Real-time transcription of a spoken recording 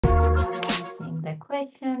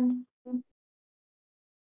questions.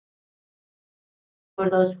 For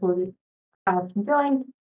those who have joined,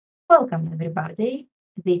 welcome everybody.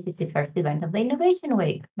 This is the first event of the Innovation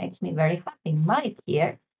Week. Makes me very happy. Mike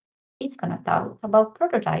here is going to talk about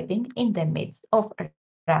prototyping in the midst of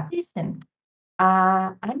rapid.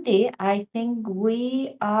 Andy, I think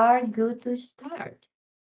we are good to start.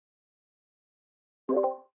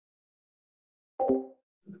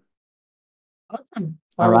 Awesome.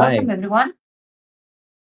 All Well, right. welcome everyone.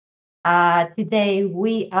 Today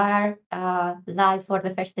we are live for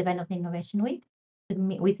the first event of the Innovation Week.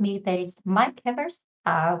 With me there is Mike Heavers,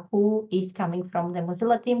 who is coming from the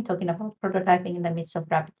Mozilla team, talking about prototyping in the midst of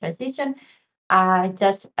rapid transition.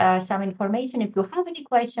 Just some information. If you have any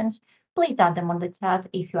questions, please add them on the chat.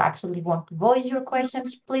 If you actually want to voice your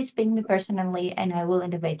questions, please ping me personally, and I will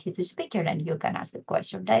invite you to speaker, and you can ask the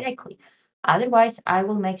question directly. Otherwise, I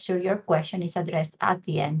will make sure your question is addressed at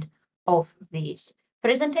the end of this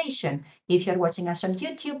presentation. If you're watching us on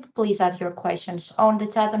YouTube, please add your questions on the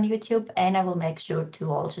chat on YouTube, and I will make sure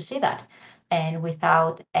to also see that. And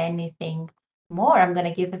without anything more, I'm going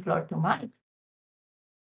to give the floor to Mike.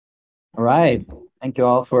 All right. Thank you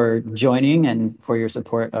all for joining and for your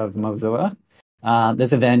support of Mozilla.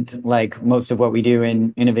 This event, like most of what we do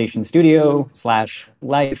in Innovation Studio /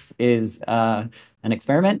 Life, is an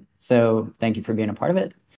experiment. So thank you for being a part of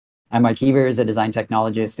it. I'm Mike Heavers, a design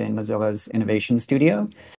technologist in Mozilla's Innovation Studio,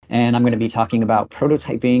 and I'm going to be talking about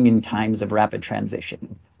prototyping in times of rapid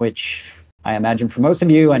transition, which I imagine for most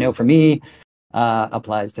of you, I know for me,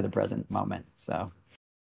 applies to the present moment. So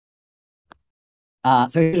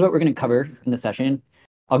here's what we're going to cover in the session.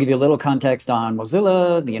 I'll give you a little context on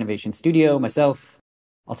Mozilla, the Innovation Studio, myself.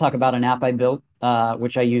 I'll talk about an app I built,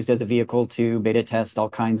 which I used as a vehicle to beta test all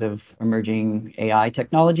kinds of emerging AI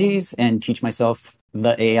technologies and teach myself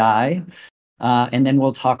the AI. And then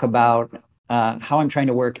we'll talk about how I'm trying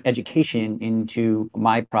to work education into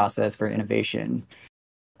my process for innovation.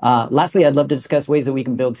 Lastly, I'd love to discuss ways that we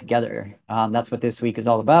can build together. That's what this week is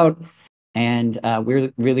all about. And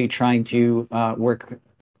we're really trying to work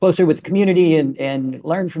closer with the community and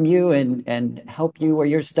learn from you and help you where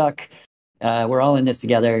you're stuck. We're all in this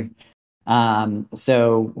together.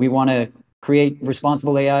 So we want to create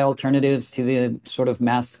responsible AI alternatives to the sort of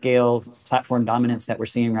mass scale platform dominance that we're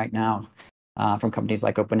seeing right now from companies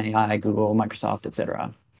like OpenAI, Google, Microsoft,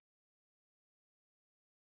 etc.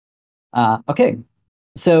 Okay,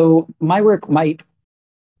 so my work might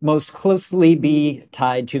most closely be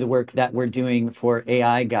tied to the work that we're doing for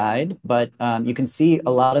AI Guide, but you can see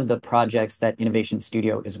a lot of the projects that Innovation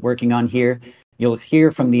Studio is working on here. You'll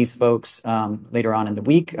hear from these folks later on in the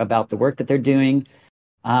week about the work that they're doing.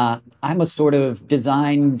 I'm a sort of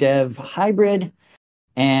design dev hybrid,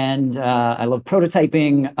 and I love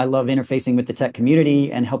prototyping. I love interfacing with the tech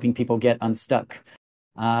community and helping people get unstuck.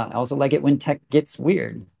 I also like it when tech gets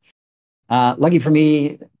weird. Lucky for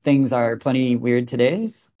me, things are plenty weird today,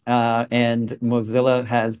 and Mozilla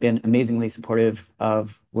has been amazingly supportive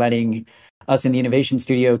of letting us in the Innovation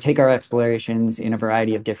Studio take our explorations in a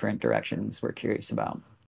variety of different directions we're curious about.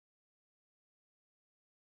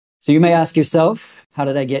 So you may ask yourself, how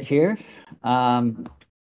did I get here?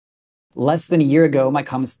 Less than a year ago, my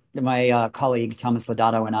colleague Thomas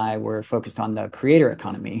Lodato and I were focused on the creator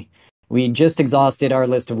economy. We just exhausted our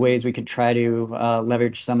list of ways we could try to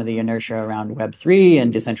leverage some of the inertia around Web3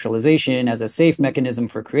 and decentralization as a safe mechanism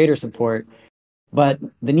for creator support, but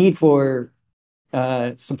the need for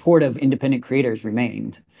support of independent creators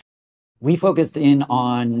remained. We focused in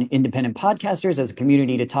on independent podcasters as a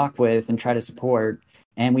community to talk with and try to support,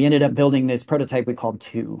 and we ended up building this prototype we called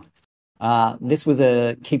 2. This was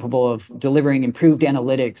capable of delivering improved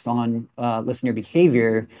analytics on listener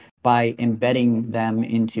behavior by embedding them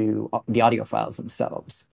into the audio files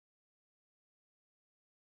themselves.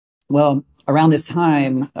 Well, around this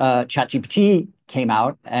time, ChatGPT came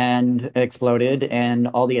out and exploded, and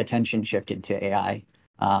all the attention shifted to AI,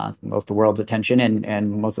 both the world's attention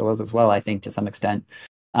and Mozilla's as well, I think, to some extent.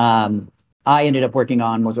 I ended up working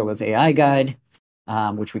on Mozilla's AI Guide,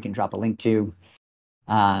 which we can drop a link to.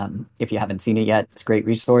 If you haven't seen it yet, it's a great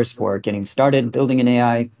resource for getting started building an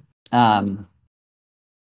AI.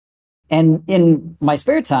 And in my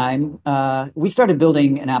spare time, we started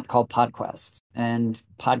building an app called PodQuest. And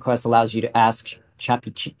PodQuest allows you to ask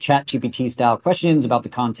ChatGPT-style questions about the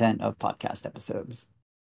content of podcast episodes.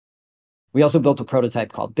 We also built a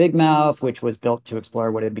prototype called Big Mouth, which was built to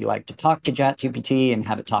explore what it'd be like to talk to ChatGPT and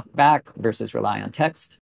have it talk back versus rely on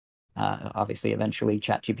text. Obviously, eventually,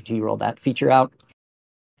 ChatGPT rolled that feature out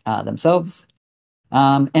themselves.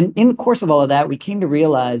 And in the course of all of that, we came to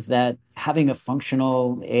realize that having a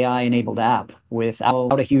functional AI-enabled app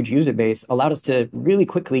without a huge user base allowed us to really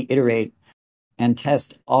quickly iterate and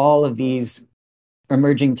test all of these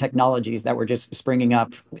emerging technologies that were just springing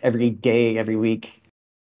up every day, every week,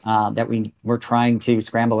 that we were trying to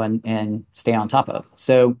scramble and stay on top of.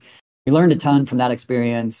 So we learned a ton from that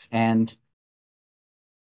experience, and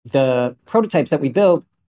the prototypes that we built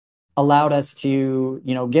allowed us to,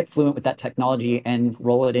 get fluent with that technology and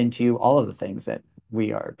roll it into all of the things that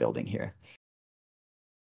we are building here.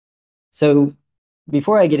 So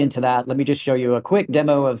before I get into that, let me just show you a quick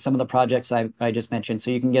demo of some of the projects I just mentioned, so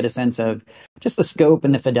you can get a sense of just the scope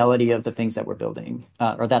and the fidelity of the things that we're building,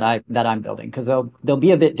 or that I'm building, because they'll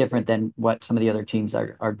be a bit different than what some of the other teams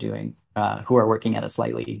are doing, who are working at a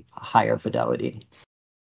slightly higher fidelity.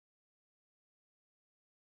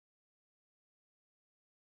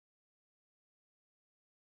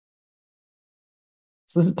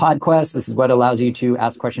 So this is PodQuest. This is what allows you to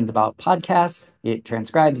ask questions about podcasts. It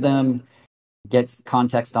transcribes them, gets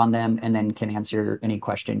context on them, and then can answer any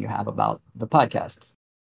question you have about the podcast.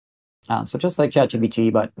 So just like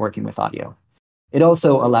ChatGPT, but working with audio. It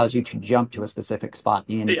also allows you to jump to a specific spot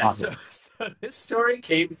in audio. So this story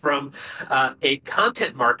came from a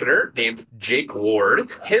content marketer named Jake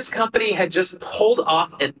Ward. His company had just pulled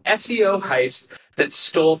off an SEO heist that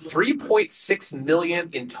stole 3.6 million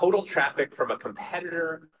in total traffic from a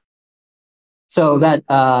competitor. So that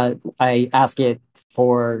I ask it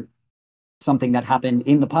for something that happened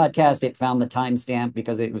in the podcast. It found the timestamp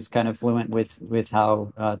because it was kind of fluent with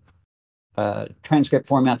how transcript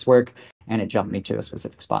formats work, and it jumped me to a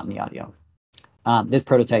specific spot in the audio. This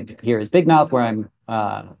prototype here is Big Mouth, where I'm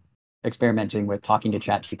experimenting with talking to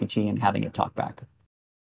ChatGPT and having it talk back.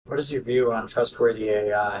 What is your view on trustworthy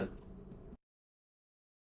AI?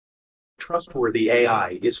 Trustworthy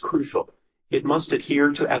AI is crucial. It must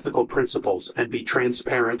adhere to ethical principles and be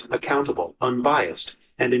transparent, accountable, unbiased,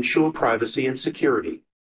 and ensure privacy and security.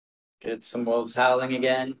 Get some wolves howling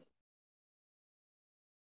again.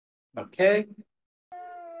 Okay.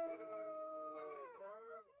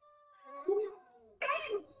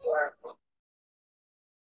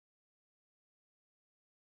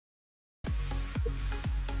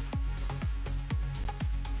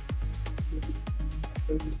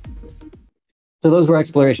 So those were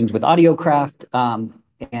explorations with AudioCraft,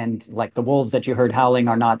 and like the wolves that you heard howling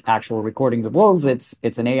are not actual recordings of wolves.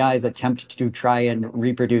 It's an AI's attempt to try and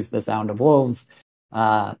reproduce the sound of wolves.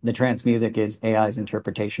 The trance music is AI's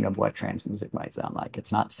interpretation of what trance music might sound like.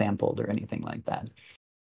 It's not sampled or anything like that.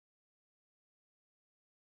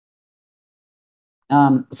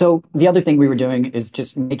 So the other thing we were doing is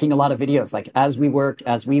just making a lot of videos. Like as we worked,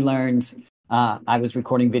 as we learned, I was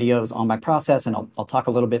recording videos on my process, and I'll talk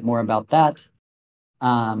a little bit more about that.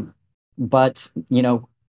 But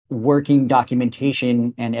working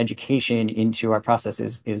documentation and education into our process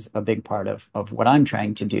is a big part of what I'm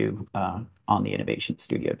trying to do on the Innovation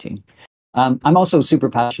Studio team. I'm also super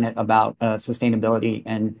passionate about sustainability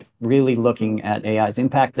and really looking at AI's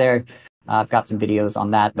impact there. I've got some videos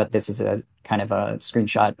on that, but this is a kind of a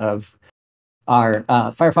screenshot of our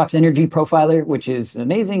Firefox Energy Profiler, which is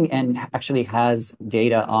amazing and actually has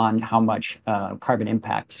data on how much carbon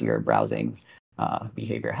impact your browsing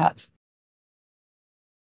behavior has.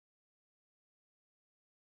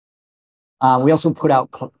 We also put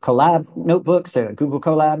out collab notebooks, Google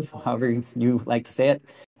Colab, however you like to say it,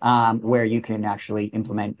 where you can actually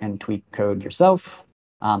implement and tweak code yourself.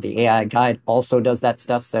 The AI guide also does that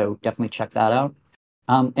stuff, so definitely check that out.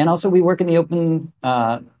 And also we work in the open,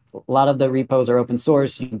 a lot of the repos are open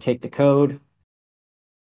source. You can take the code.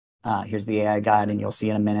 Here's the AI guide, and you'll see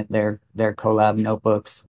in a minute their collab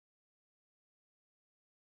notebooks.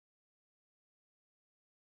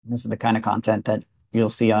 This is the kind of content that you'll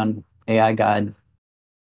see on AI guide.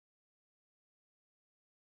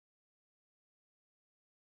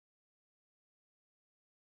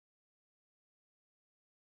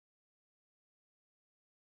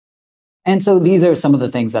 And so these are some of the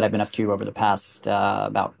things that I've been up to over the past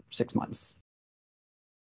about 6 months.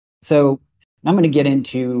 So I'm going to get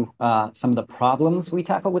into some of the problems we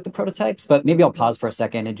tackle with the prototypes, but maybe I'll pause for a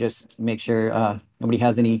second and just make sure nobody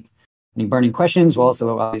has any burning questions. We'll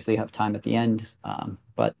also obviously have time at the end,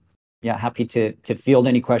 but yeah, happy to field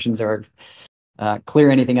any questions or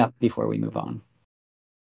clear anything up before we move on.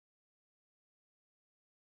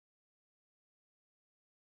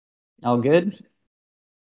 All good?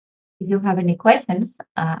 If you have any questions,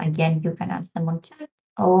 again, you can ask them on chat,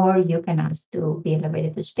 or you can ask to be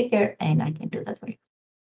elevated to speaker, and I can do that for you.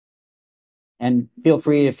 And feel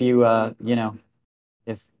free if you,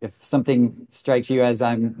 if something strikes you as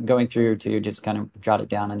I'm going through, to just kind of jot it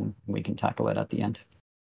down and we can tackle it at the end.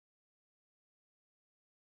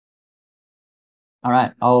 All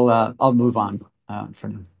right, I'll move on for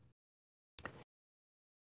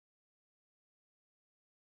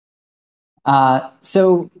now.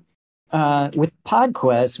 With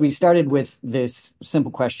PodQuest, we started with this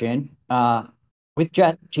simple question. With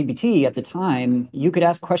ChatGPT at the time, you could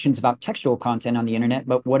ask questions about textual content on the internet,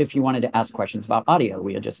 but what if you wanted to ask questions about audio?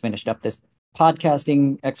 We had just finished up this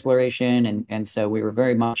podcasting exploration, and so we were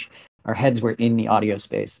very much, our heads were in the audio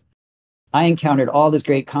space. I encountered all this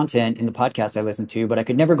great content in the podcast I listened to, but I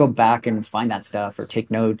could never go back and find that stuff or take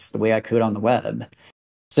notes the way I could on the web.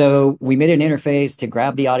 So we made an interface to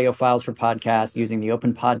grab the audio files for podcasts using the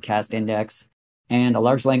Open Podcast Index and a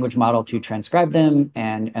large language model to transcribe them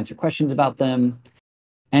and answer questions about them.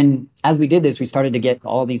 And as we did this, we started to get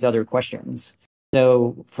all these other questions.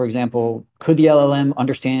 So, for example, could the LLM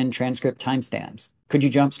understand transcript timestamps? Could you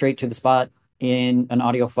jump straight to the spot in an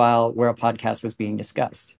audio file where a podcast was being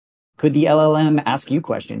discussed? Could the LLM ask you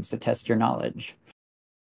questions to test your knowledge?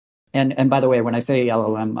 And by the way, when I say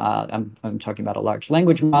LLM, I'm talking about a large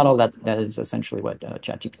language model. That is essentially what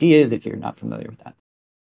ChatGPT is, if you're not familiar with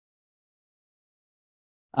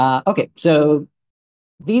that. Okay, so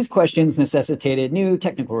these questions necessitated new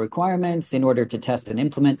technical requirements in order to test and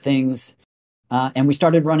implement things. And we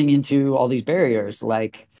started running into all these barriers,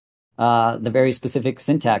 like the very specific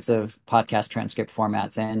syntax of podcast transcript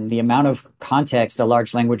formats and the amount of context a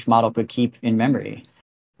large language model could keep in memory.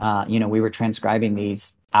 We were transcribing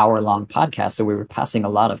these hour-long podcasts, so we were passing a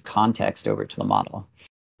lot of context over to the model.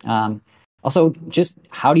 Also, just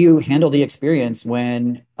how do you handle the experience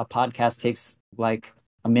when a podcast takes like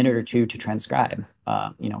a minute or two to transcribe?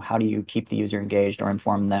 How do you keep the user engaged or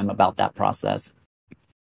inform them about that process?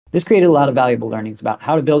 This created a lot of valuable learnings about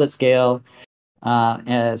how to build at scale,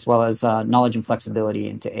 as well as knowledge and flexibility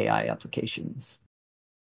into AI applications.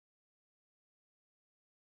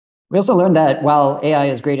 We also learned that while AI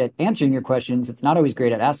is great at answering your questions, it's not always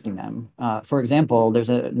great at asking them. For example, there's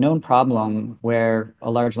a known problem where a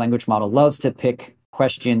large language model loves to pick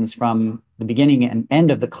questions from the beginning and end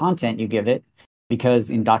of the content you give it,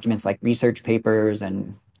 because in documents like research papers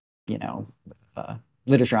and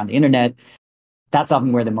literature on the internet, that's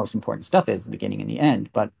often where the most important stuff is, the beginning and the end.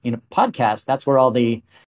 But in a podcast, that's where all the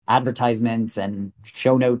advertisements and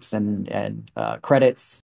show notes and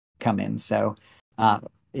credits come in. So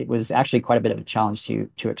it was actually quite a bit of a challenge to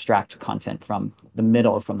extract content from the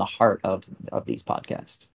middle, from the heart of these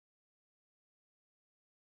podcasts.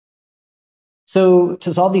 So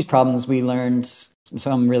to solve these problems, we learned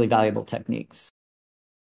some really valuable techniques.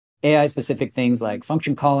 AI-specific things like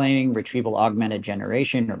function calling, retrieval augmented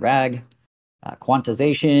generation, or RAG,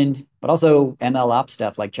 quantization, but also MLOps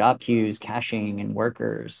stuff like job queues, caching, and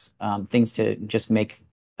workers, things to just make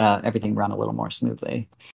everything run a little more smoothly.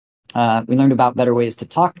 We learned about better ways to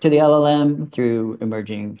talk to the LLM through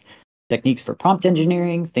emerging techniques for prompt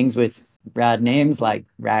engineering, things with rad names like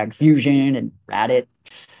RAG Fusion and Radit.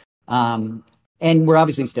 And we're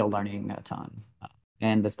obviously still learning a ton,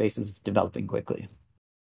 and the space is developing quickly.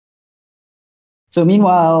 So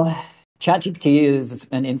meanwhile, ChatGPT is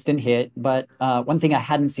an instant hit, but one thing I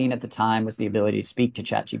hadn't seen at the time was the ability to speak to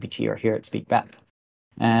ChatGPT or hear it speak back.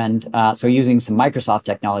 And so using some Microsoft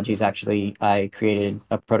technologies, actually, I created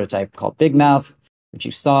a prototype called Big Mouth, which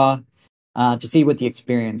you saw, to see what the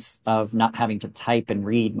experience of not having to type and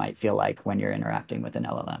read might feel like when you're interacting with an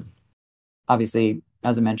LLM. Obviously,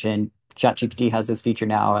 as I mentioned, ChatGPT has this feature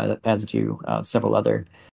now, as do several other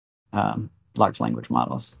large language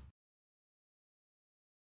models.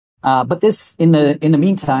 But this, in the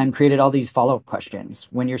meantime, created all these follow-up questions.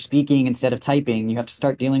 When you're speaking instead of typing, you have to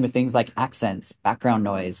start dealing with things like accents, background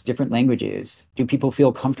noise, different languages. Do people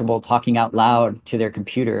feel comfortable talking out loud to their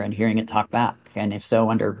computer and hearing it talk back? And if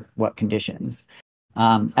so, under what conditions?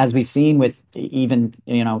 As we've seen with even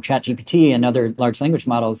ChatGPT and other large language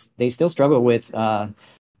models, they still struggle with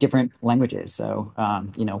different languages. So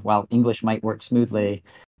while English might work smoothly,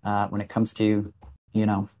 when it comes to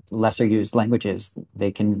lesser used languages,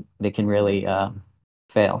 they can really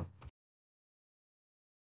fail.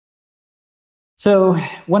 So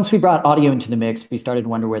once we brought audio into the mix, we started to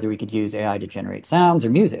wonder whether we could use AI to generate sounds or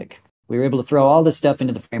music. We were able to throw all this stuff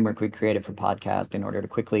into the framework we created for podcast in order to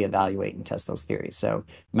quickly evaluate and test those theories. So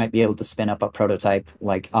you might be able to spin up a prototype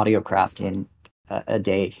like AudioCraft in a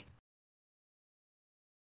day.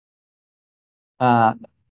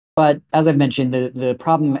 But as I've mentioned, the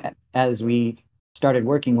problem as we started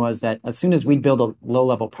working was that as soon as we'd build a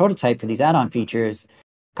low-level prototype for these add-on features,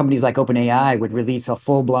 companies like OpenAI would release a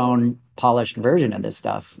full-blown polished version of this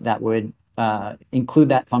stuff that would include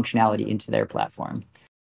that functionality into their platform.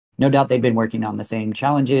 No doubt they'd been working on the same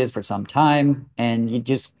challenges for some time, and you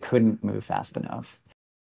just couldn't move fast enough.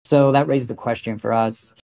 So that raised the question for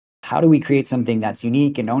us, how do we create something that's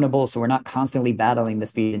unique and ownable so we're not constantly battling the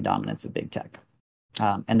speed and dominance of big tech?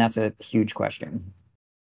 And that's a huge question.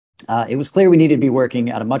 It was clear we needed to be working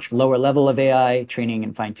at a much lower level of AI, training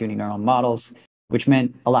and fine-tuning our own models, which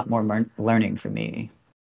meant a lot more learning for me.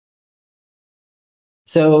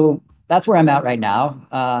 So that's where I'm at right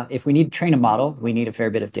now. If we need to train a model, we need a fair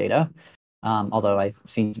bit of data. Although I've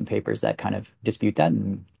seen some papers that kind of dispute that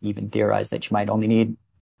and even theorize that you might only need,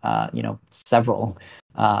 several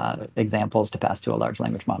examples to pass to a large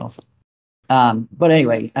language models. But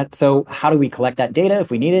anyway, so how do we collect that data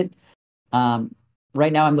if we need it?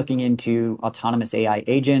 Right now, I'm looking into autonomous AI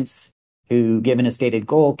agents who, given a stated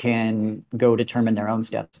goal, can go determine their own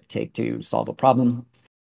steps to take to solve a problem.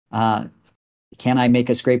 Can I make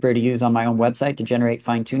a scraper to use on my own website to generate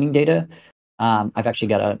fine-tuning data? I've actually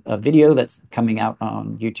got a video that's coming out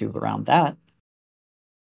on YouTube around that.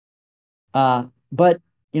 But,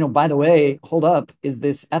 by the way, hold up, is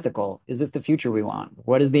this ethical? Is this the future we want?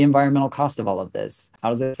 What is the environmental cost of all of this?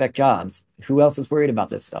 How does it affect jobs? Who else is worried about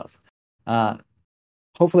this stuff?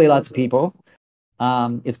 Hopefully lots of people.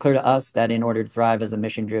 It's clear to us that in order to thrive as a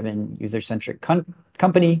mission-driven, user-centric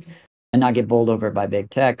company and not get bowled over by big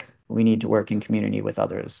tech, we need to work in community with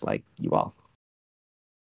others like you all.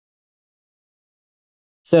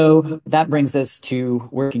 So that brings us to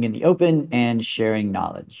working in the open and sharing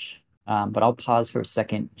knowledge. But I'll pause for a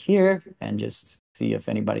second here and just see if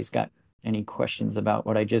anybody's got any questions about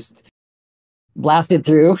what I just blasted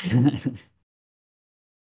through.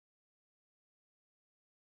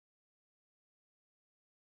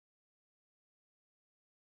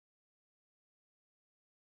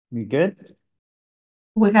 We good?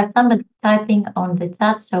 We have somebody typing on the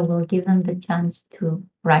chat, so we'll give them the chance to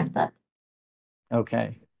write that.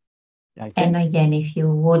 Okay. And again, if you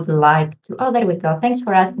would like to, oh, there we go. Thanks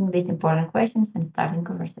for asking these important questions and starting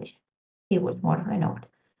conversation. It was more of a note.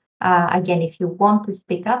 Again, if you want to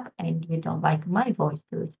speak up and you don't like my voice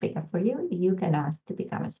to speak up for you, you can ask to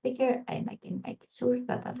become a speaker and I can make sure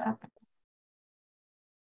that that happens.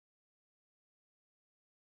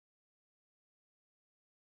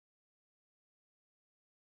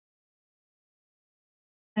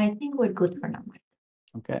 I think we're good for now.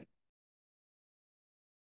 Okay.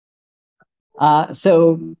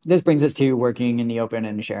 So this brings us to working in the open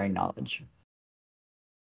and sharing knowledge.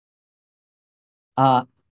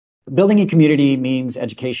 Building a community means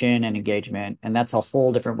education and engagement, and that's a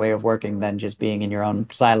whole different way of working than just being in your own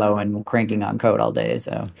silo and cranking on code all day.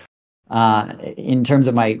 So in terms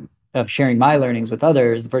of sharing my learnings with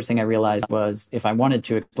others, the first thing I realized was if I wanted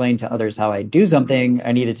to explain to others how I do something,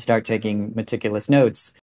 I needed to start taking meticulous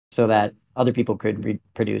notes so that other people could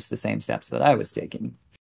reproduce the same steps that I was taking.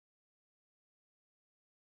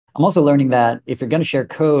 I'm also learning that if you're going to share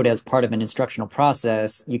code as part of an instructional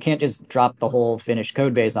process, you can't just drop the whole finished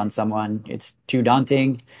code base on someone. It's too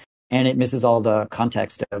daunting, and it misses all the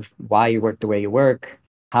context of why you work the way you work,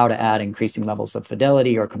 how to add increasing levels of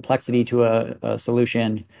fidelity or complexity to a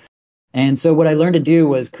solution. And so what I learned to do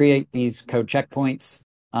was create these code checkpoints,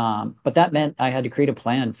 but that meant I had to create a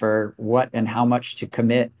plan for what and how much to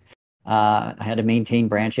commit. I had to maintain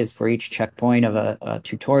branches for each checkpoint of a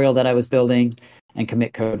tutorial that I was building and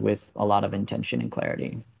commit code with a lot of intention and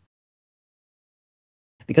clarity.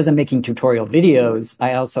 Because I'm making tutorial videos,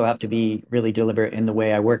 I also have to be really deliberate in the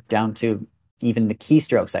way I work down to even the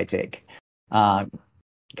keystrokes I take.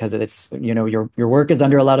 Because it's, your work is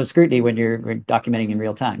under a lot of scrutiny when you're documenting in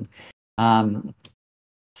real time.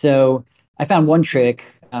 So I found one trick,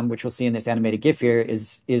 which we'll see in this animated GIF here,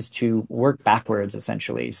 is to work backwards,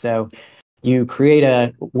 essentially. So you create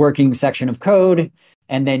a working section of code,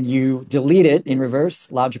 and then you delete it in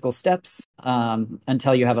reverse, logical steps,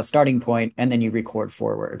 until you have a starting point, and then you record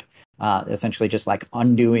forward, essentially just like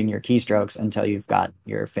undoing your keystrokes until you've got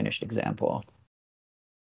your finished example.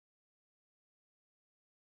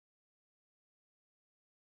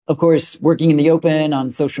 Of course, working in the open on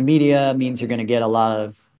social media means you're going to get a lot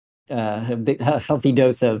of a healthy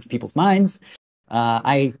dose of people's minds.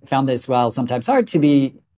 I found this, while sometimes hard, to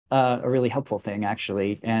be a really helpful thing,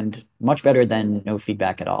 actually, and much better than no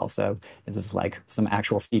feedback at all. So this is like some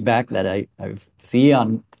actual feedback that I see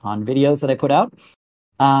on videos that I put out.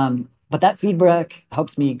 But that feedback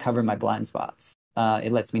helps me cover my blind spots.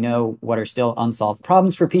 It lets me know what are still unsolved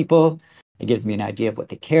problems for people. It gives me an idea of what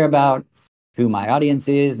they care about, who my audience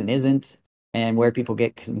is and isn't, and where people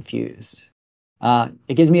get confused.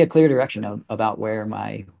 It gives me a clear direction about where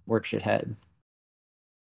my work should head.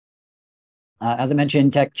 As I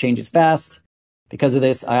mentioned, tech changes fast. Because of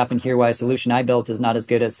this, I often hear why a solution I built is not as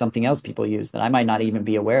good as something else people use that I might not even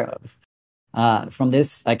be aware of. From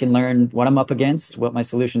this, I can learn what I'm up against, what my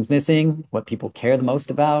solution's missing, what people care the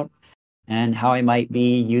most about, and how I might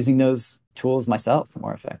be using those tools myself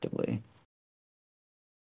more effectively.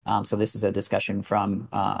 So this is a discussion from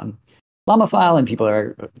Llamaphile, and people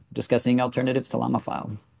are discussing alternatives to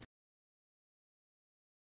Llamaphile.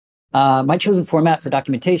 My chosen format for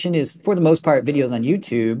documentation is, for the most part, videos on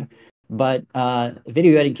YouTube, but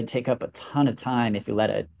video editing can take up a ton of time if you let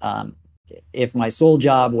it. If my sole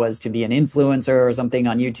job was to be an influencer or something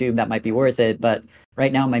on YouTube, that might be worth it. But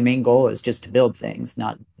right now, my main goal is just to build things,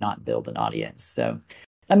 not build an audience. So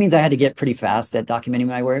that means I had to get pretty fast at documenting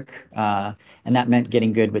my work. And that meant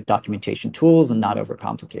getting good with documentation tools and not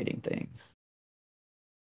overcomplicating things.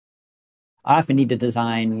 I often need to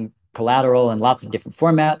design collateral in lots of different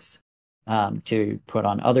formats to put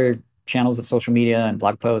on other channels of social media and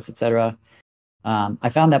blog posts, etc. I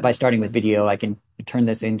found that by starting with video, I can turn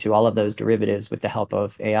this into all of those derivatives with the help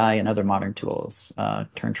of AI and other modern tools.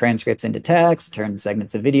 Turn transcripts into text, turn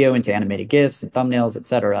segments of video into animated GIFs and thumbnails,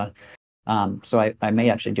 etc. So I may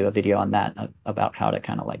actually do a video on that about how to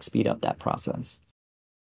kind of like speed up that process.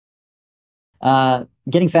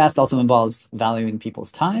 Getting fast also involves valuing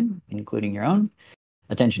people's time, including your own.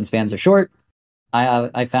 Attention spans are short.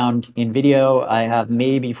 I found in video, I have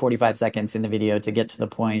maybe 45 seconds in the video to get to the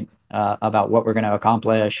point about what we're going to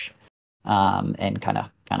accomplish, and kind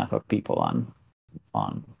of hook people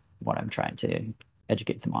on what I'm trying to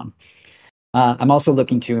educate them on. I'm also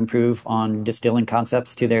looking to improve on distilling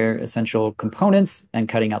concepts to their essential components and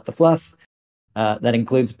cutting out the fluff. That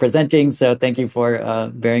includes presenting, so thank you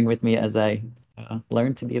for bearing with me as I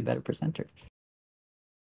learn to be a better presenter.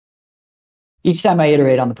 Each time I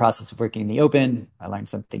iterate on the process of working in the open, I learn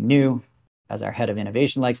something new. As our head of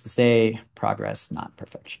innovation likes to say, progress, not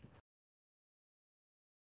perfection.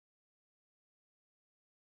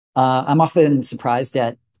 I'm often surprised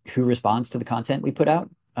at who responds to the content we put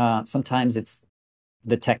out. Sometimes it's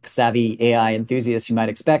the tech-savvy AI enthusiasts you might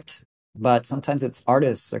expect, but sometimes it's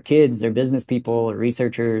artists or kids or business people or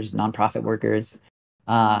researchers, nonprofit workers.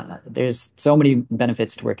 There's so many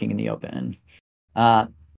benefits to working in the open.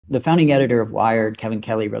 The founding editor of Wired, Kevin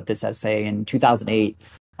Kelly, wrote this essay in 2008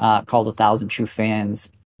 called 1,000 True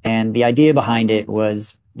Fans. And the idea behind it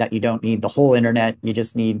was that you don't need the whole internet. You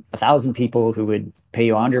just need 1,000 people who would pay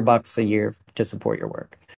you $100 a year to support your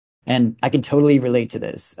work. And I can totally relate to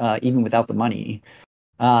this, even without the money.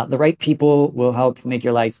 The right people will help make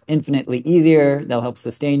your life infinitely easier. They'll help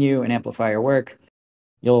sustain you and amplify your work.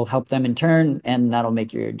 You'll help them in turn, and that'll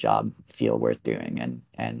make your job feel worth doing.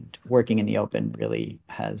 And working in the open really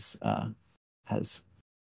has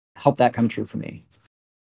helped that come true for me.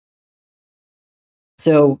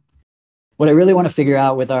 So what I really want to figure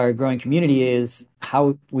out with our growing community is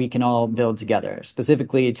how we can all build together,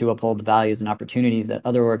 specifically to uphold the values and opportunities that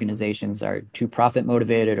other organizations are too profit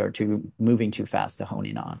motivated or moving too fast to hone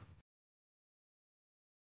in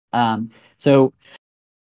on. So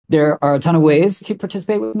there are a ton of ways to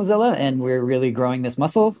participate with Mozilla, and we're really growing this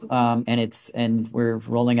muscle. And we're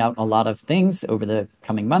rolling out a lot of things over the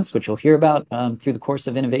coming months, which you'll hear about through the course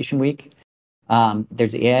of Innovation Week.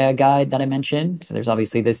 There's the AI guide that I mentioned. So there's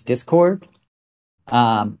obviously this Discord.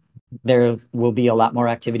 There will be a lot more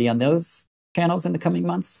activity on those channels in the coming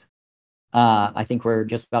months. I think we're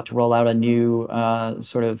just about to roll out a new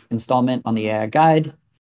sort of installment on the AI guide.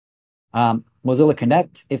 Mozilla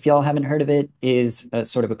Connect, if y'all haven't heard of it, is a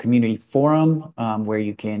sort of a community forum where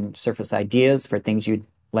you can surface ideas for things you'd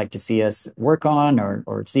like to see us work on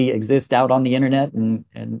or see exist out on the internet and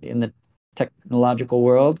in the technological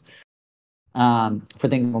world. For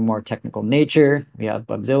things of a more technical nature, we have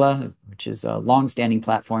Bugzilla, which is a long-standing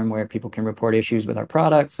platform where people can report issues with our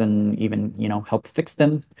products and even, help fix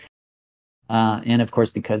them. And of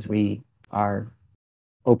course, because we are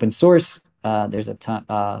open source, there's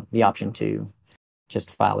the option to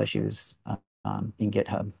just file issues in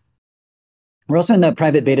GitHub. We're also in the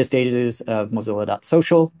private beta stages of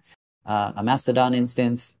Mozilla.social, a Mastodon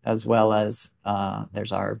instance, as well as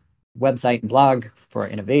there's our website and blog for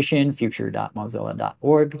innovation,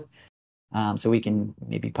 future.mozilla.org. So we can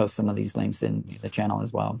maybe post some of these links in the channel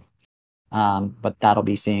as well. But that'll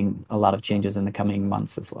be seeing a lot of changes in the coming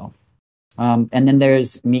months as well. And then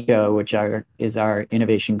there's MECO, which is our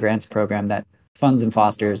innovation grants program that funds and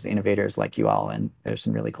fosters innovators like you all, and there's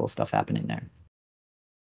some really cool stuff happening there.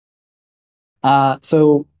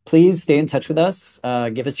 So please stay in touch with us,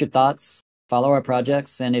 give us your thoughts, follow our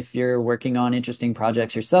projects, and if you're working on interesting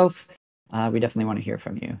projects yourself, we definitely want to hear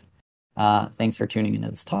from you. Thanks for tuning into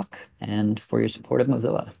this talk and for your support of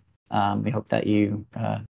Mozilla. We hope that you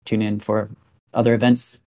tune in for other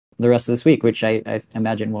events the rest of this week, which I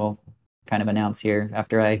imagine we'll kind of announce here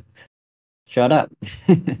after I Shut up.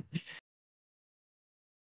 Thank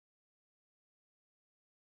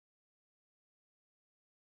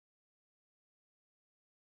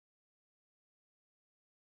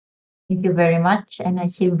you very much. And I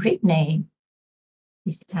see Brittany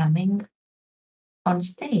is coming on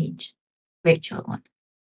stage, virtual one.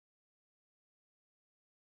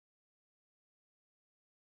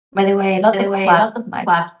 By the way, a lot of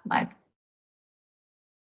claps, Mike.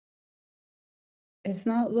 It's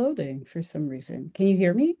not loading for some reason. Can you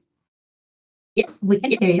hear me? Yeah, we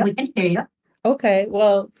can hear you. We can hear you. Okay,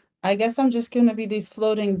 well, I guess I'm just going to be these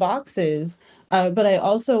floating boxes. But I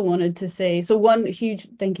also wanted to say, so one huge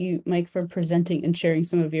thank you, Mike, for presenting and sharing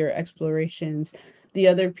some of your explorations. The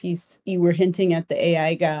other piece, you were hinting at the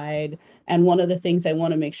AI guide. And one of the things I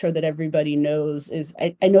want to make sure that everybody knows is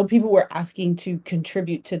I know people were asking to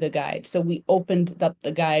contribute to the guide. So we opened up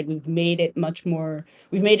the guide. We've made it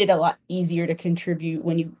a lot easier to contribute.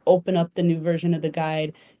 When you open up the new version of the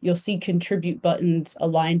guide, you'll see contribute buttons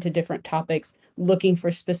aligned to different topics, looking for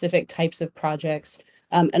specific types of projects.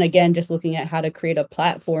 And again, just looking at how to create a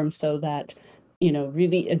platform so that,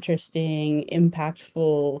 really interesting,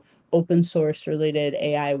 impactful, open source related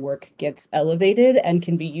AI work gets elevated and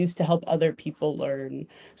can be used to help other people learn.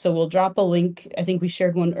 So we'll drop a link. I think we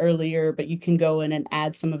shared one earlier, but you can go in and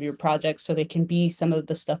add some of your projects so they can be some of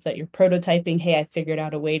the stuff that you're prototyping. Hey, I figured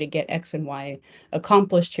out a way to get X and Y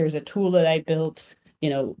accomplished. Here's a tool that I built.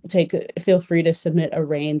 Feel free to submit a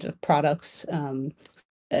range of products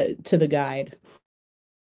to the guide.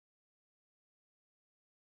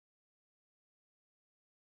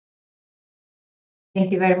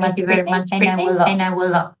 Thank you very much. Thank you very much, And I Brittany. will. And I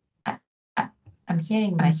will. I'm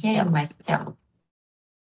hearing myself.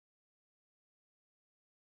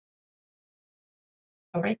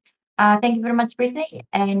 All right. Thank you very much, Brittany.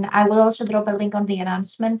 And I will also drop a link on the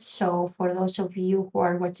announcements. So for those of you who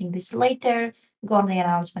are watching this later, go on the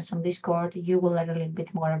announcements on Discord. You will learn a little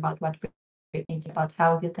bit more about what Brittany about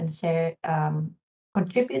how you can share,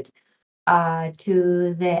 contribute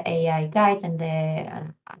to the AI guide and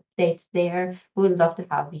the updates there. We would love to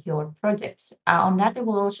have your projects. On that, I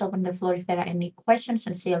will also open the floor if there are any questions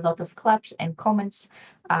and see a lot of claps and comments,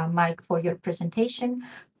 Mike, for your presentation.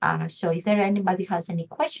 So if there anybody has any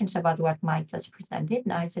questions about what Mike just presented,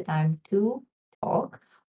 now is the time to talk.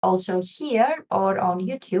 Also here or on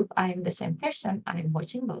YouTube, I'm the same person. I'm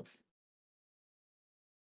watching both.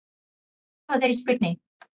 Oh, there is Brittany.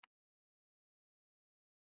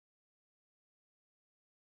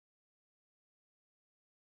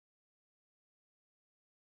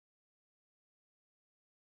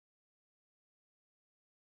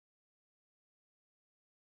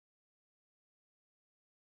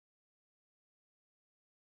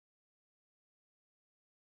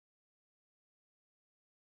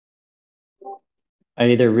 I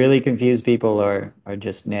either really confused people or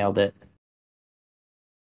just nailed it.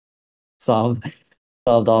 Solved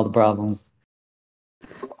all the problems.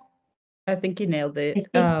 I think you nailed it.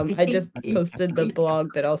 I I just think- posted the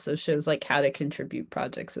blog that also shows like how to contribute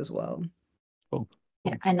projects as well. Cool.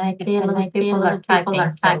 Yeah, and I see a lot of people are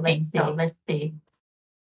typing, so let's see.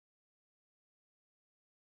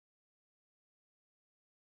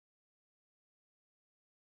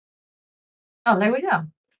 Oh, there we go.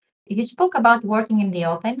 You spoke about working in the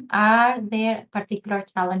open. Are there particular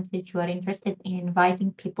challenges you are interested in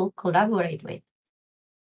inviting people collaborate with?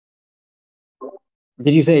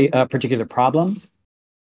 Did you say particular problems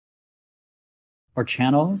or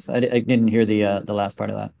channels? I didn't hear the last part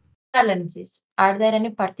of that. Challenges. Are there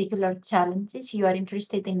any particular challenges you are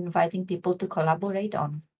interested in inviting people to collaborate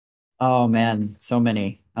on? Oh man, so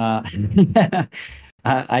many.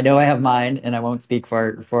 I know I have mine, and I won't speak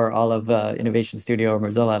for all of Innovation Studio or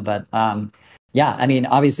Mozilla, but yeah, I mean,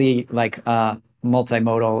 obviously, like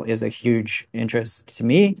multimodal is a huge interest to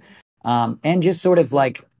me, and just sort of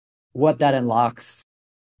like what that unlocks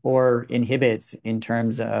or inhibits in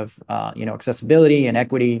terms of accessibility and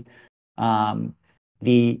equity,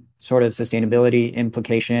 the sort of sustainability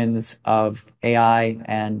implications of AI,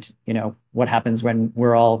 and what happens when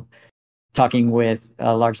we're all talking with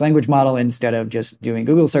a large language model instead of just doing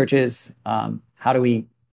Google searches. How do we,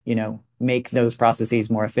 make those processes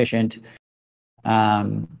more efficient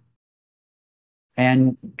and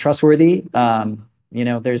trustworthy?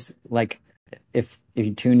 There's like, if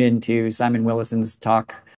you tuned into Simon Willison's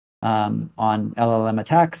talk on LLM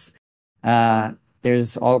attacks,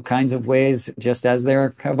 there's all kinds of ways, just as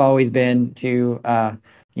there have always been, to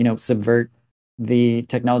subvert the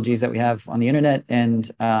technologies that we have on the internet, and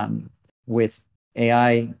with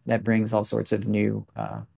AI, that brings all sorts of new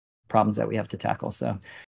problems that we have to tackle. So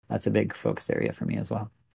that's a big focus area for me as well.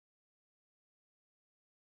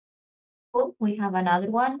 we have another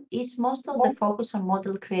one. Is most of the focus on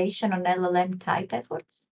model creation on LLM type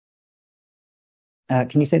efforts?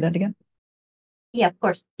 Can you say that again? Yeah, of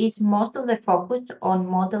course. Is most of the focus on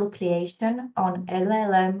model creation on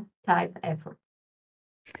LLM type efforts?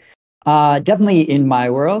 Definitely in my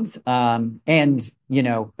world. And,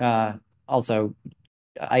 also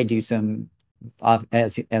I do some,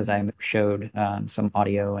 as I showed, some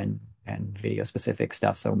audio and video specific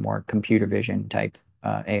stuff. So more computer vision type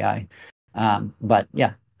AI. But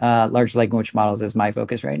yeah, large language models is my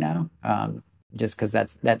focus right now. Just because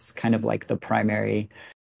that's kind of like the primary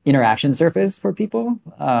interaction surface for people.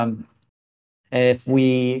 If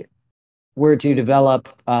we were to develop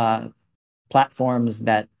platforms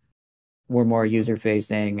that were more user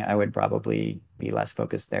facing, I would probably be less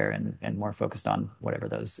focused there and more focused on whatever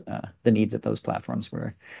those the needs of those platforms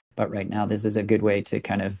were. But right now, this is a good way to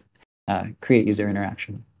kind of create user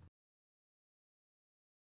interaction.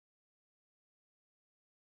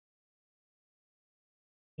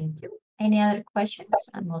 Thank you. Any other questions?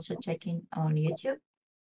 I'm also checking on YouTube.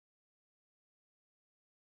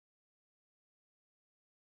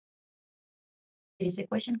 There is a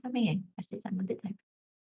question coming in. I see some of the time.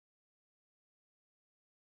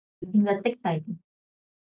 I think that's exciting.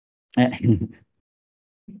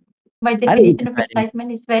 My definition of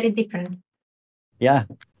excitement is very different. Yeah.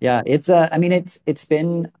 It's I mean, it's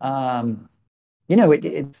been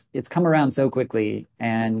it's come around so quickly.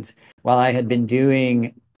 And while I had been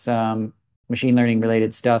doing some machine learning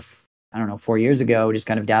related stuff, I don't know, 4 years ago, just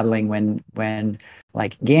kind of dabbling when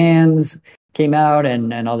like GANs came out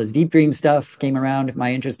and all this deep dream stuff came around,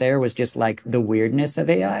 my interest there was just like the weirdness of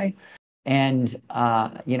AI. And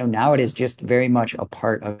now it is just very much a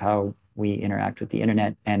part of how we interact with the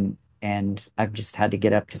internet. And I've just had to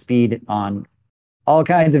get up to speed on all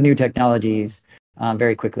kinds of new technologies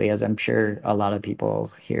very quickly, as I'm sure a lot of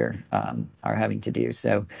people here are having to do.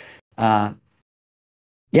 So,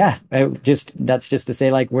 yeah, that's just to say,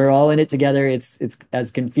 like, we're all in it together. It's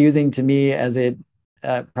as confusing to me as it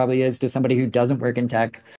probably is to somebody who doesn't work in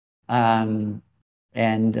tech. And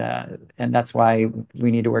that's why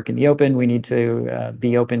we need to work in the open. We need to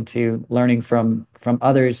be open to learning from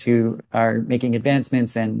others who are making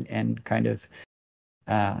advancements and kind of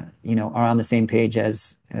are on the same page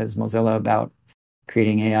as Mozilla about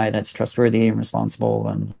creating AI that's trustworthy and responsible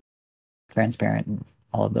and transparent and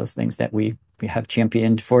all of those things that we have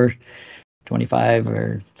championed for 25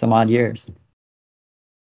 or some odd years.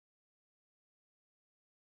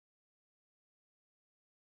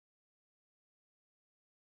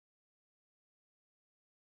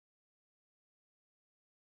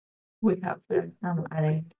 We have some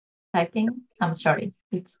other typing. I'm sorry,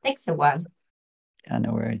 it takes a while. Yeah,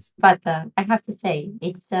 no worries. But I have to say,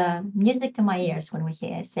 it's music to my ears when we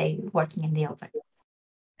say working in the open.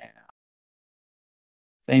 Yeah.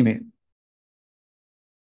 Same here.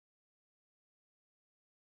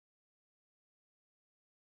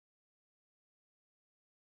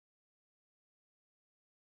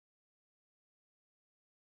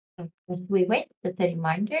 As we wait, just a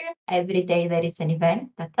reminder, every day there is an event.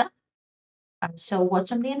 So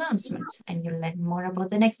watch on the announcements and you'll learn more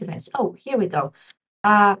about the next events. Oh, here we go.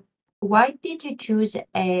 Why did you choose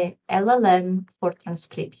a LLM for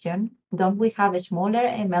transcription? Don't we have a smaller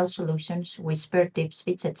ML solutions, Whisper, deep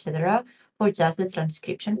speech, etc., for just the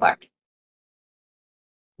transcription part?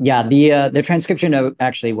 Yeah, the transcription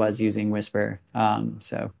actually was using Whisper,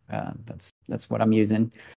 so that's what I'm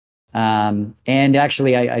using. And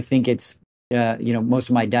actually, I think it's most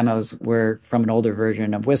of my demos were from an older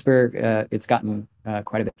version of Whisper. It's gotten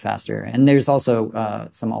quite a bit faster, and there's also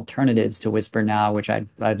some alternatives to Whisper now, which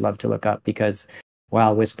I'd love to look up, because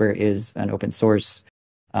while Whisper is an open source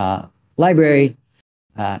library,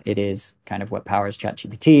 it is kind of what powers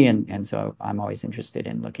ChatGPT, and so I'm always interested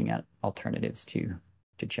in looking at alternatives to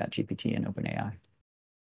ChatGPT and OpenAI.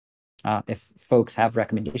 If folks have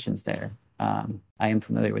recommendations there, I am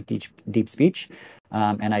familiar with deep speech,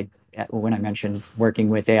 and when I mentioned working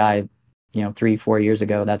with AI, 3-4 years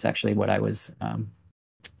ago, that's actually what I was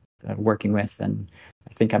working with, and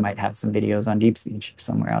I think I might have some videos on deep speech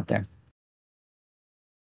somewhere out there.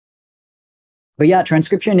 But yeah,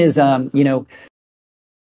 transcription is from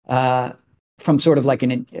sort of like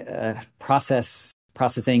an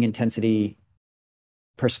processing intensity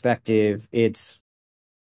perspective, it's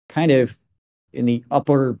kind of in the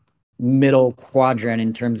upper middle quadrant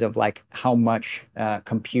in terms of like how much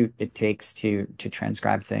compute it takes to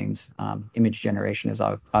transcribe things. Image generation is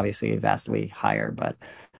obviously vastly higher, but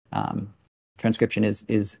transcription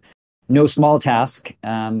is no small task,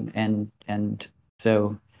 and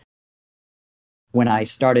so when I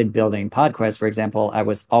started building PodQuest, for example, I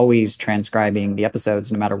was always transcribing the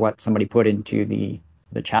episodes no matter what somebody put into the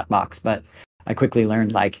chat box. But I quickly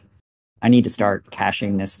learned, like, I need to start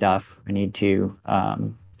caching this stuff. I need to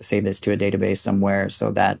save this to a database somewhere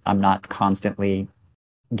so that I'm not constantly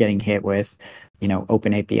getting hit with,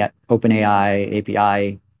 OpenAI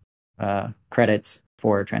API credits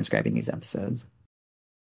for transcribing these episodes.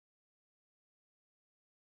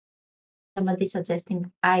 Somebody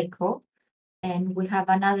suggesting ICO. And we have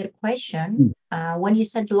another question. When you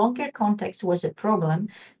said longer context was a problem,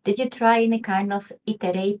 did you try any kind of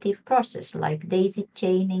iterative process like daisy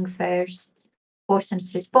chaining first,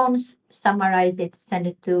 person's response, summarize it, send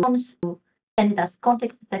it as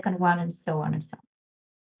context, the second one, and so on and so on?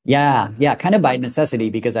 Yeah, kind of by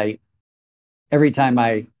necessity, because every time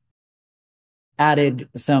I added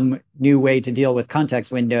some new way to deal with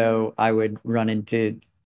context window, I would run into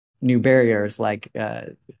new barriers, like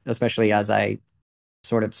especially as I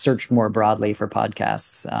sort of searched more broadly for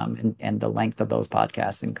podcasts, and the length of those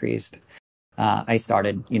podcasts increased. I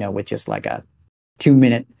started, with just like a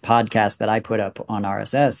 2-minute podcast that I put up on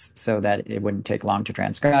RSS so that it wouldn't take long to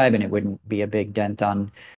transcribe and it wouldn't be a big dent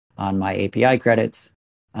on my API credits.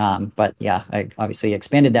 But yeah, I obviously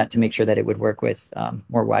expanded that to make sure that it would work with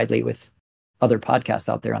more widely with other podcasts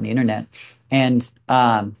out there on the internet. And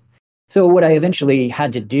so what I eventually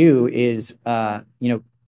had to do is,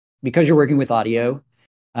 because you're working with audio,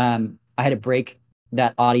 I had to break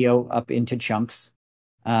that audio up into chunks.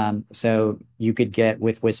 So you could get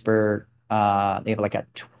with Whisper, they have like a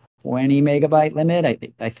 20 megabyte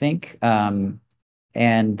limit, I think. And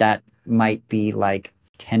that might be like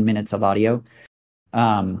 10 minutes of audio.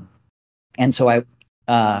 And so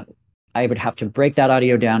I would have to break that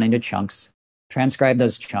audio down into chunks, transcribe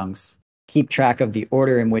those chunks, keep track of the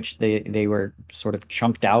order in which they were sort of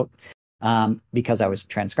chunked out, because I was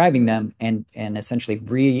transcribing them, and essentially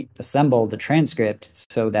reassemble the transcript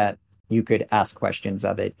so that you could ask questions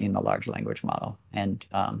of it in the large language model. And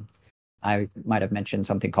I might have mentioned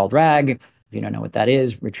something called RAG. If you don't know what that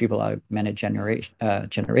is, retrieval augmented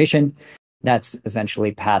generation. That's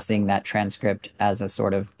essentially passing that transcript as a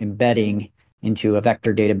sort of embedding into a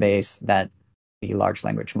vector database that the large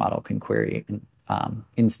language model can query,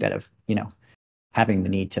 instead of having the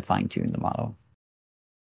need to fine tune the model.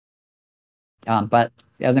 But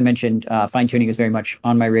as I mentioned, fine tuning is very much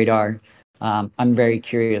on my radar. I'm very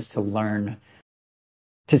curious to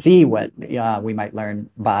see what we might learn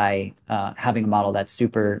by having a model that's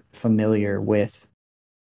super familiar with,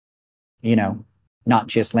 not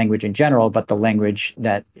just language in general, but the language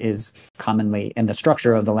that is commonly, and the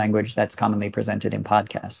structure of the language that's commonly presented in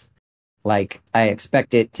podcasts. Like, I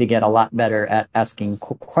expect it to get a lot better at asking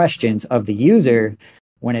questions of the user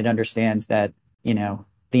when it understands that,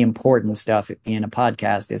 the important stuff in a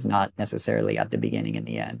podcast is not necessarily at the beginning and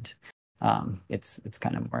the end. It's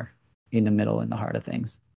kind of more in the middle and the heart of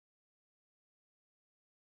things.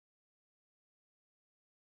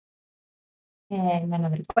 And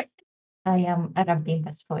another question. I am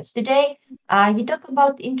Arabinda's voice today. You talk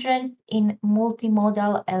about interest in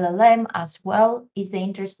multimodal LLM as well. Is the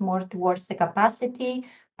interest more towards the capacity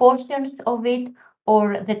portions of it,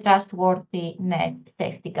 or the trustworthy net,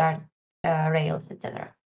 safety guard, rails,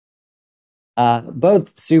 etc.?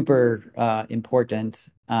 Both super important.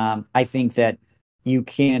 I think that you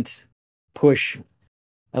can't push.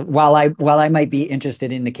 While I might be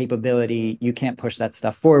interested in the capability, you can't push that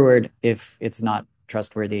stuff forward if it's not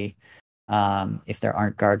trustworthy. If there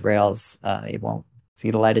aren't guardrails, it won't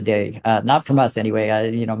see the light of day. Not from us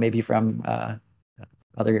anyway. Maybe from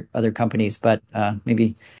other companies, but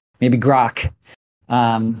maybe Grok.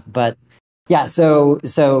 But yeah,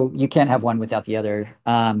 so you can't have one without the other.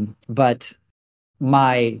 But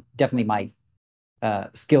my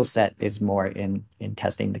skill set is more in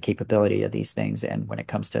testing the capability of these things, and when it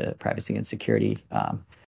comes to privacy and security,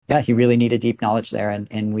 you really need a deep knowledge there,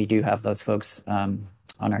 and we do have those folks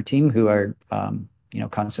on our team who are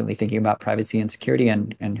constantly thinking about privacy and security,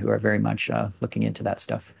 and who are very much looking into that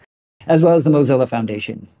stuff, as well as the Mozilla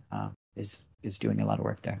Foundation is doing a lot of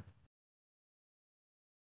work there.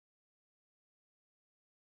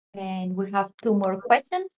 And we have 2 more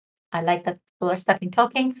questions. I like that people are starting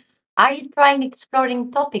talking. Are you trying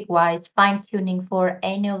exploring topic-wise fine-tuning for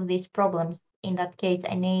any of these problems? In that case,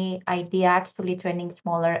 any idea actually training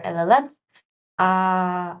smaller LLMs?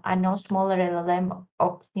 I know smaller LLM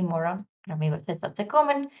oxymoron, Ramiro says that's a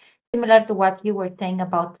comment, similar to what you were saying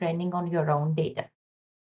about training on your own data.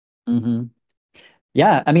 Mm-hmm.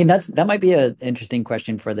 Yeah, I mean, that might be an interesting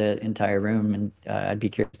question for the entire room, and I'd be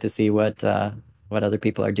curious to see what other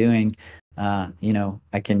people are doing. I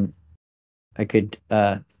could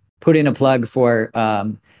put in a plug for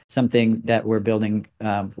something that we're building,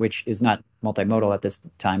 which is not multimodal at this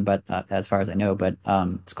time, but as far as I know, but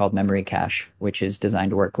it's called Memory Cache, which is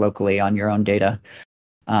designed to work locally on your own data.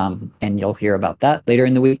 And you'll hear about that later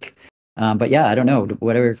in the week. But yeah, I don't know.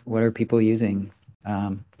 What are people using?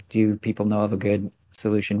 Do people know of a good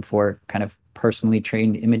solution for kind of personally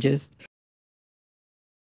trained images?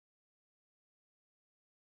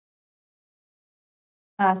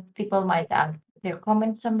 People might add their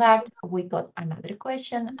comments on that. We got another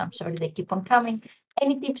question. I'm sorry, they keep on coming.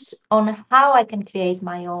 Any tips on how I can create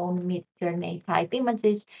my own mid-journey type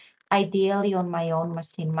images, ideally on my own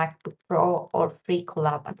machine, MacBook Pro or free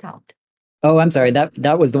collab account? Oh, I'm sorry.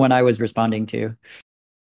 That was the one I was responding to.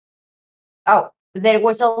 Oh, there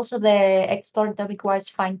was also the explore topic-wise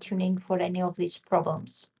fine-tuning for any of these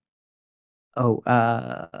problems. Oh,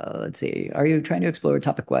 let's see. Are you trying to explore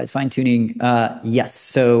topic-wise fine-tuning? Yes.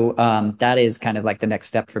 So that is kind of like the next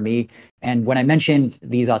step for me. And when I mentioned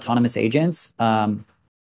these autonomous agents, I'm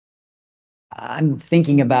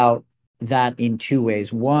thinking about that in two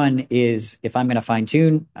ways. One is if I'm going to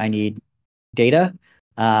fine-tune, I need data.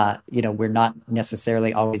 We're not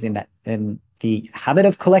necessarily always in the habit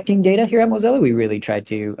of collecting data here at Mozilla. We really try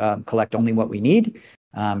to collect only what we need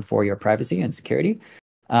for your privacy and security.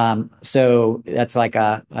 So that's like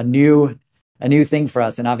a new thing for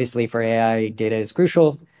us, and obviously for AI, data is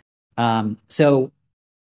crucial. So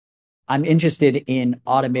I'm interested in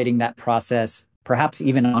automating that process, perhaps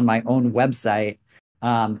even on my own website,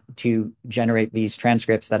 to generate these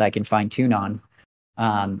transcripts that I can fine tune on,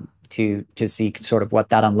 to see sort of what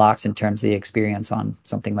that unlocks in terms of the experience on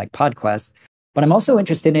something like PodQuest. But I'm also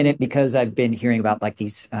interested in it because I've been hearing about like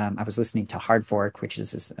these. I was listening to Hard Fork, which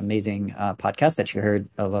is this amazing podcast that you heard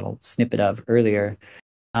a little snippet of earlier.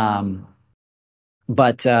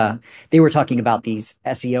 But they were talking about these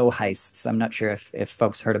SEO heists. I'm not sure if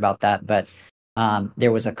folks heard about that, but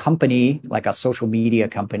there was a company, like a social media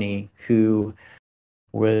company, who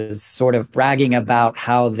was sort of bragging about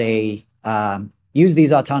how they use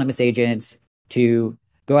these autonomous agents to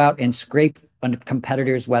go out and scrape a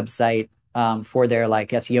competitor's website for their like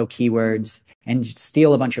SEO keywords and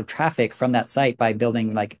steal a bunch of traffic from that site by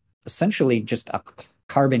building like essentially just a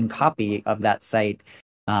carbon copy of that site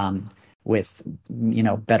with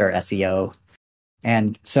better SEO.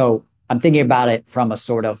 And so I'm thinking about it from a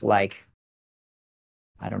sort of like,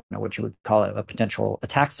 I don't know what you would call it, a potential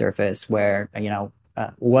attack surface where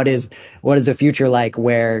what is a future like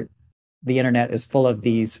where the internet is full of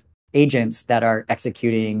these agents that are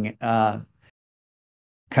executing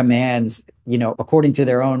commands, according to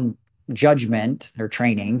their own judgment or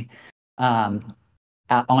training, on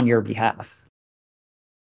your behalf.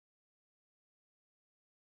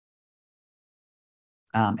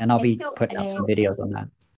 And I'll be putting out some videos on that.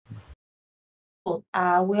 Cool.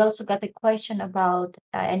 We also got a question about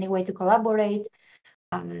any way to collaborate.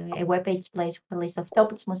 A web page plays with a list of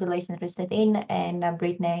topics Mozilla is interested in, and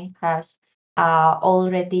Brittany has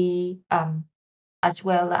already as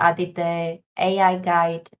well added the AI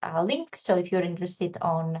guide link. So if you're interested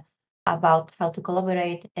on about how to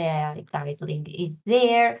collaborate, the guide link is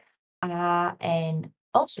there. And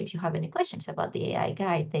also, if you have any questions about the AI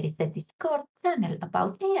guide, there is a Discord channel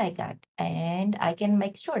about AI guide, and I can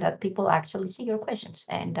make sure that people actually see your questions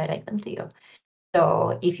and direct them to you.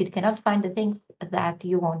 So if you cannot find the things that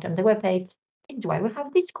you want on the webpage, it's why we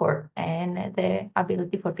have Discord and the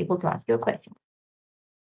ability for people to ask your questions.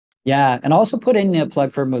 Yeah, and also put in a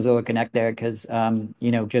plug for Mozilla Connect there because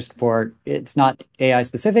just for it's not AI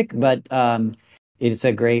specific, but it's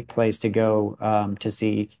a great place to go to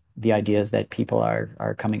see the ideas that people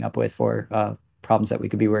are coming up with for problems that we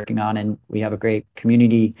could be working on. And we have a great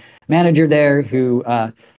community manager there who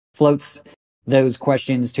floats those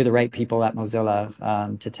questions to the right people at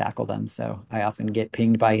Mozilla to tackle them. So I often get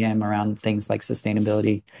pinged by him around things like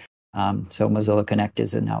sustainability. So Mozilla Connect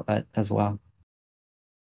is an outlet as well.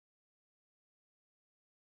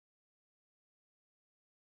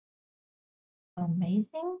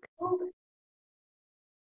 Amazing.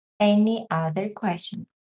 Any other questions?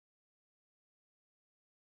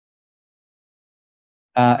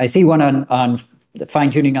 I see one on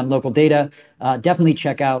fine-tuning on local data. Definitely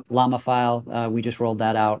check out Llama File. We just rolled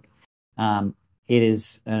that out. It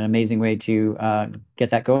is an amazing way to get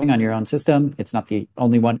that going on your own system. It's not the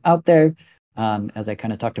only one out there, as I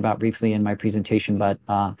kind of talked about briefly in my presentation, but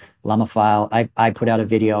Llama File, I put out a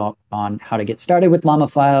video on how to get started with Llama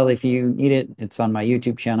File. If you need it, it's on my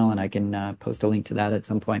YouTube channel, and I can post a link to that at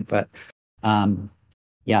some point. But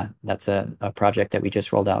yeah, that's a project that we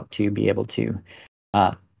just rolled out to be able to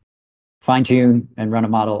fine-tune and run a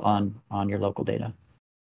model on your local data.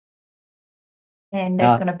 And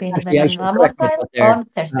there's going to be an Actually, I event should on correct Llama myself there. on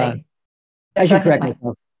Thursday. I should Go ahead, correct Mike.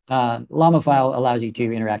 myself. I should correct Mike. myself. Llama allows you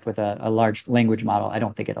to interact with a large language model. I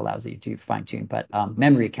don't think it allows you to fine tune, but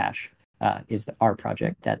memory cache is our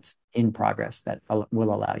project that's in progress that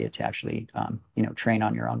will allow you to actually train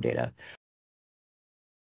on your own data.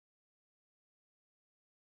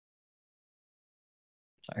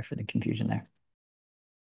 Sorry for the confusion there.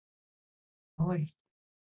 No worries.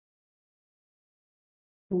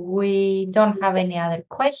 We don't have any other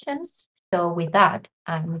questions. So with that,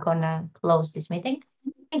 I'm gonna close this meeting.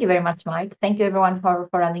 Thank you very much, Mike. Thank you everyone for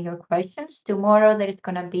running your questions. Tomorrow there is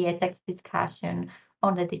gonna be a text discussion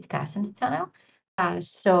on the discussions channel.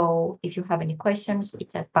 So if you have any questions,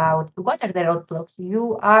 it's about what are the roadblocks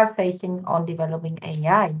you are facing on developing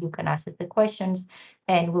AI. You can ask us the questions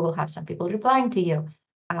and we will have some people replying to you.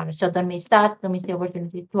 So don't miss that. Don't miss the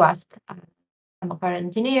opportunity to ask some of our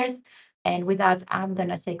engineers. And with that, I'm going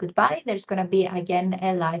to say goodbye. There's going to be, again,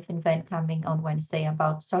 a live event coming on Wednesday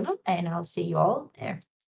about Solo, and I'll see you all there.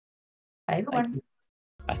 Bye, everyone.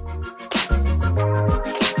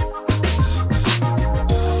 Bye.